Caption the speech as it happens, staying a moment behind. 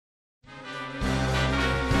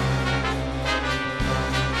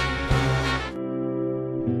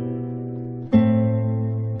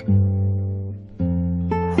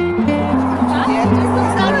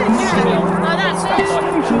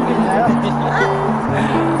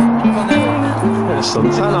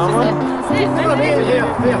suntan, aren't we?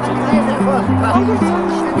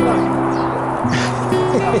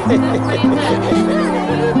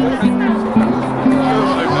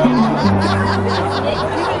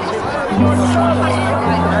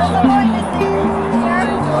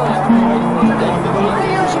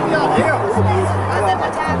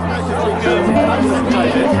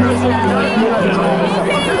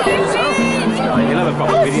 You'll have a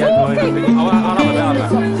proper video going. I'll have a that.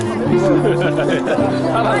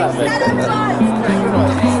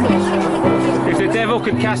 If the devil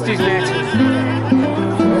could cast his net.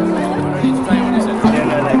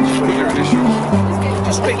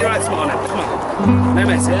 Just stick your right spot on it. Come on. No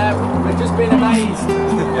messing. Yeah, we've just been amazed.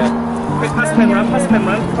 Yeah. Quick, pass the pen round. Pass the pen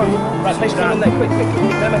round. Come on. Right, place down there. Quick.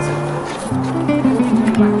 No messing.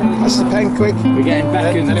 Pass the pen quick. We're getting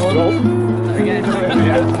back in. Anyone? We're getting back in.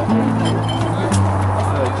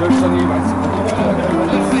 Joke's on you, mate.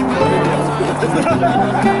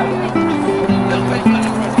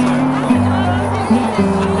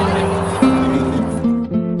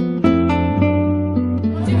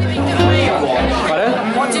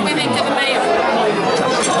 What do we think of the meal?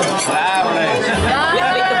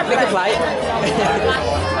 Pick a plate.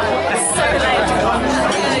 So late.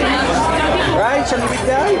 Right, shall we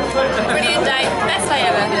go? Brilliant day. Best day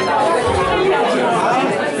ever.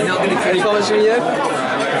 Any comments from you?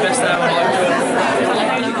 Best day of my life.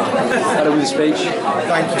 Had with the speech.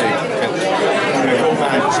 Thank you.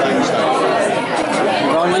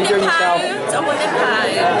 Ron, you enjoying yourself?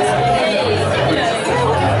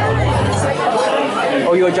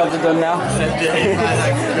 All your jobs are done now?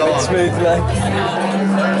 Smoothly.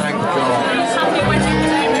 Thank God. Happy wedding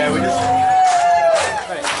day. Yeah, we just...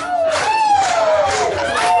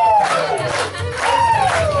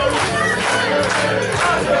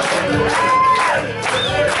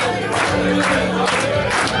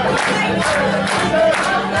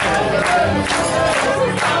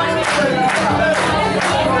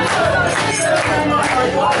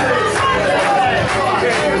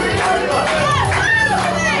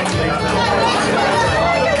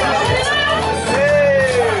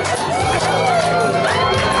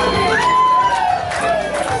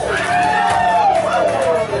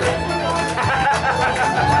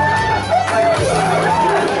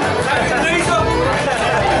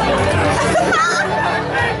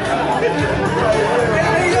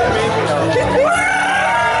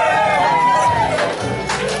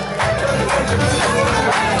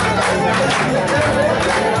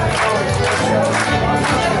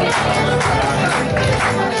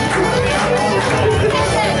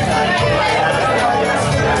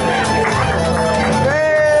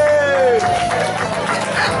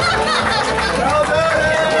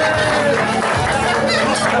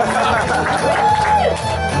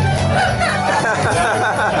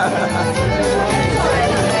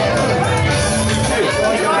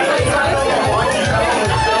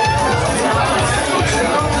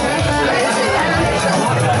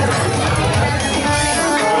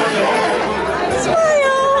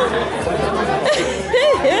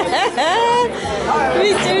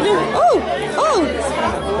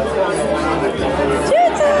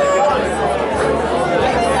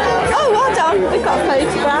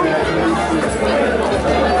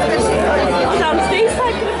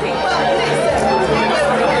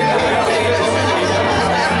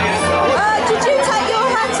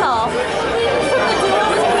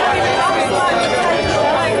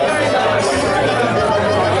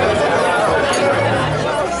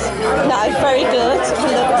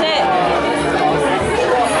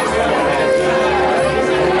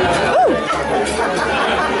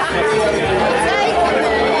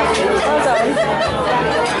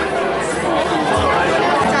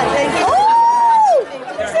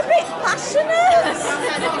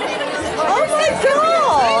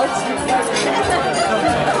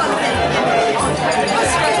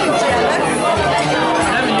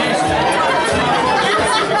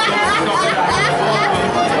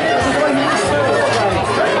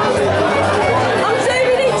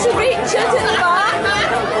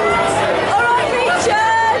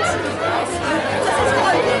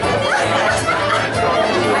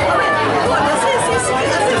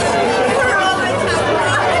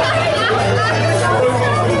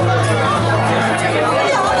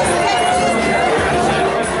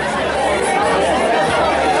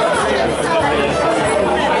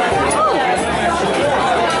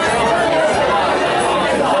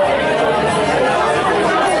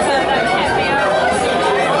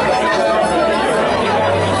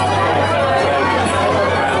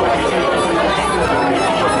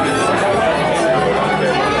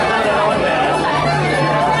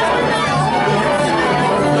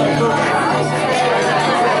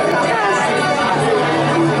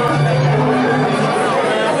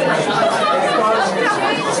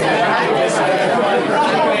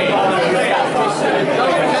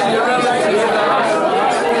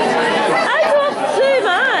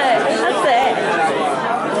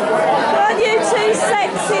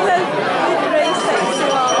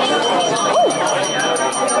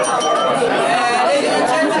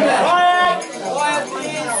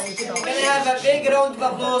 have a big round of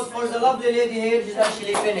applause for the lovely lady here. She's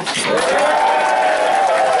actually finished.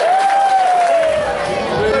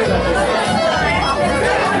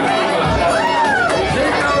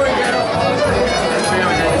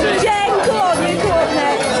 Jen, go on, you go up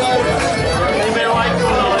next.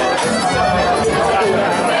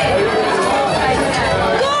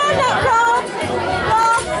 Go on, that Rob.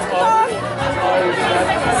 Rob, go on.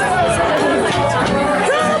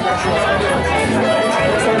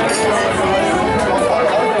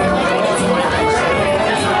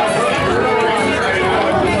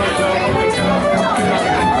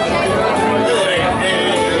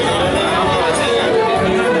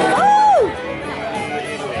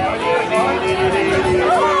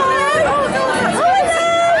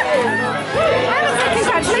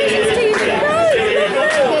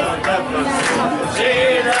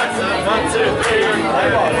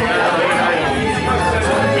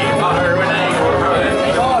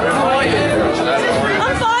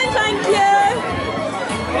 I'm fine, thank you.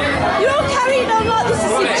 You're all carrying on like this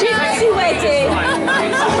is a gypsy wedding.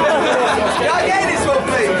 Can I get this one,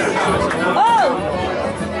 please? Oh,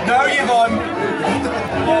 No, Yvonne.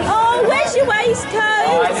 oh, where's your waistcoat?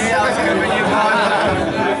 I knew that was going to be Yvonne.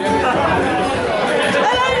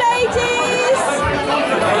 Hello, ladies.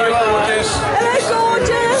 Hello, gorgeous. Hello,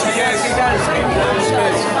 gorgeous. Yes, he does.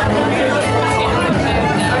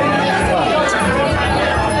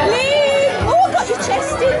 Lee. Oh, I've got your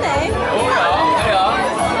chest in there.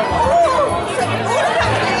 Oh,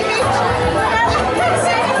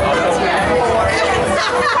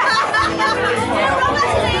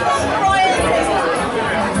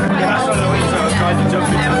 That's one of the reasons I was trying to jump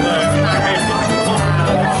into.